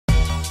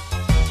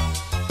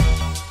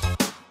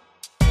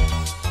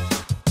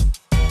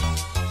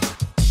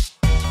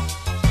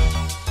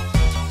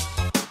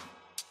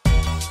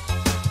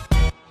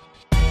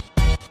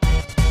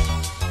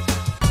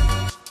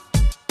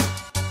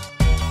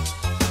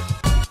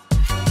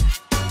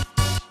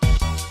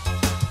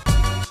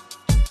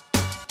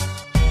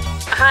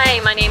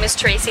Hi, my name is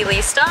Tracy Lee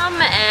Stum,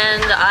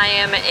 and I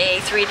am a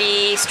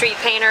 3D street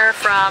painter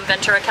from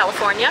Ventura,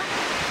 California.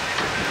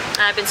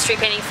 I've been street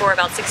painting for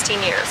about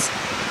 16 years.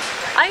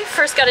 I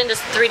first got into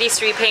 3D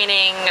street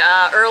painting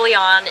early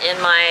on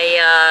in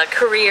my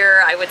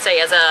career, I would say,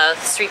 as a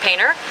street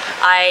painter.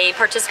 I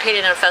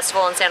participated in a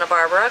festival in Santa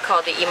Barbara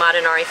called the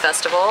Imaginary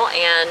Festival,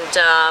 and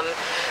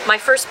my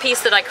first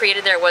piece that I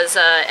created there was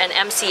an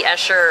MC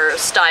Escher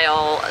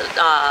style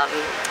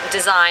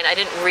design. I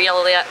didn't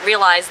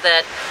realize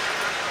that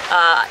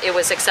it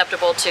was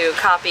acceptable to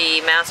copy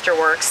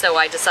masterworks, so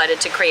I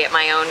decided to create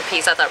my own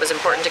piece. I thought it was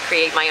important to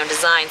create my own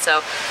design,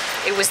 so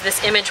it was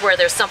this image where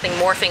there's something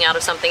morphing out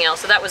of something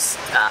else. So that was,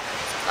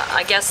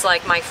 I guess,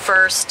 like my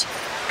first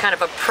kind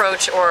of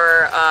approach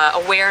or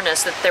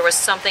awareness that there was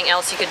something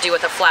else you could do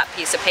with a flat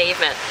piece of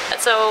pavement.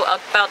 So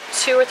about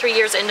 2 or 3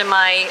 years into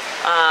my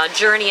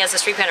journey as a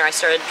street painter, I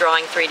started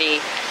drawing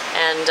 3D,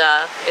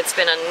 and it's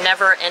been a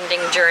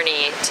never-ending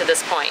journey to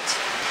this point.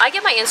 I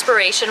get my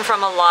inspiration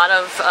from a lot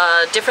of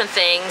different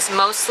things,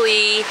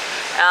 mostly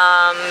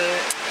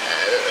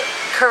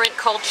current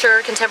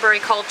culture, contemporary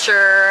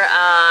culture,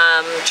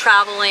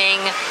 traveling,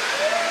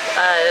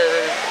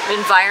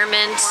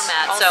 environment.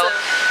 So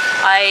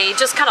I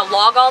just kind of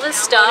log all this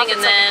stuff,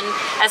 and then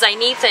as I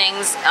need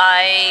things,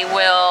 I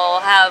will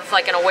have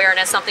like an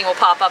awareness, something will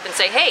pop up and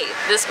say, hey,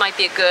 this might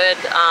be a good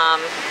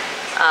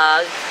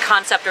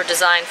concept or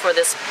design for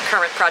this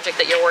current project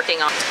that you're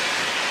working on.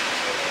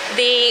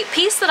 The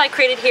piece that I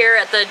created here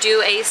at the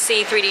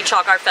DOAC 3D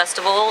Chalk Art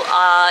Festival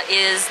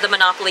is the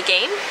Monopoly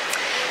game.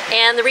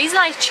 And the reason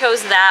I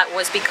chose that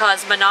was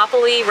because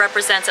Monopoly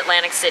represents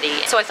Atlantic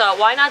City. So I thought,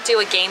 why not do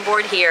a game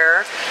board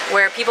here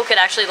where people could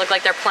actually look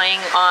like they're playing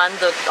on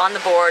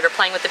the board, or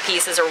playing with the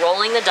pieces, or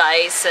rolling the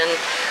dice, and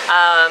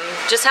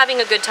just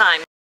having a good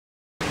time.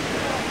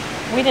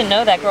 We didn't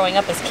know that growing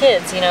up as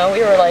kids, you know.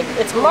 We were like,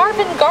 it's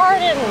Marvin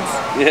Gardens!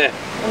 Yeah.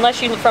 Unless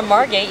you're from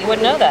Margate, you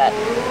wouldn't know that.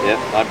 Yeah,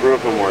 I grew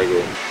up in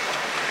Margate.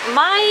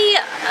 My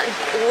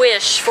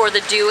wish for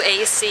the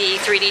DOAC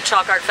 3D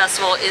Chalk Art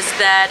Festival is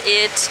that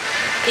it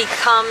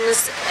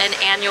becomes an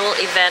annual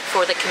event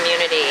for the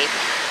community.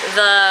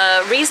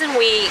 The reason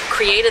we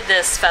created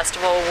this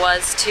festival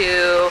was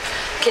to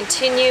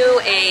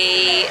continue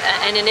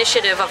an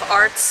initiative of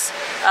arts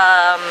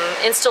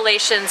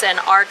installations and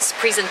arts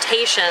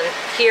presentation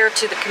here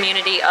to the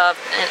community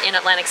in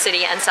Atlantic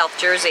City and South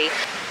Jersey.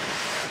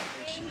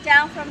 Came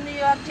down from New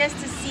York just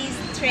to see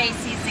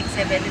Tracy's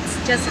exhibit. It's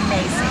just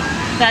amazing.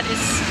 That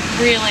is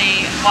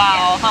really,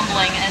 wow,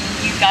 humbling, and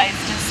you guys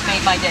just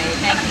made my day.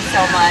 Thank you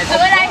so much. But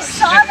when I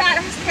saw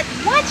that, I said,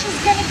 what, she's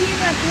going to be in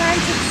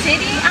Atlantic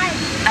City? I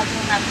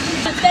will not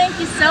believe it. Thank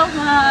you so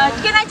much.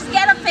 Can I just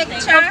get a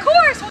picture? Of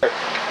course.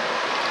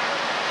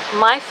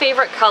 My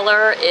favorite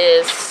color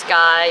is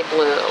sky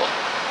blue.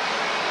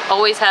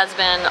 Always has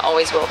been,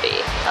 always will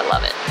be. I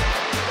love it.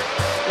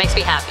 Makes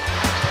me happy.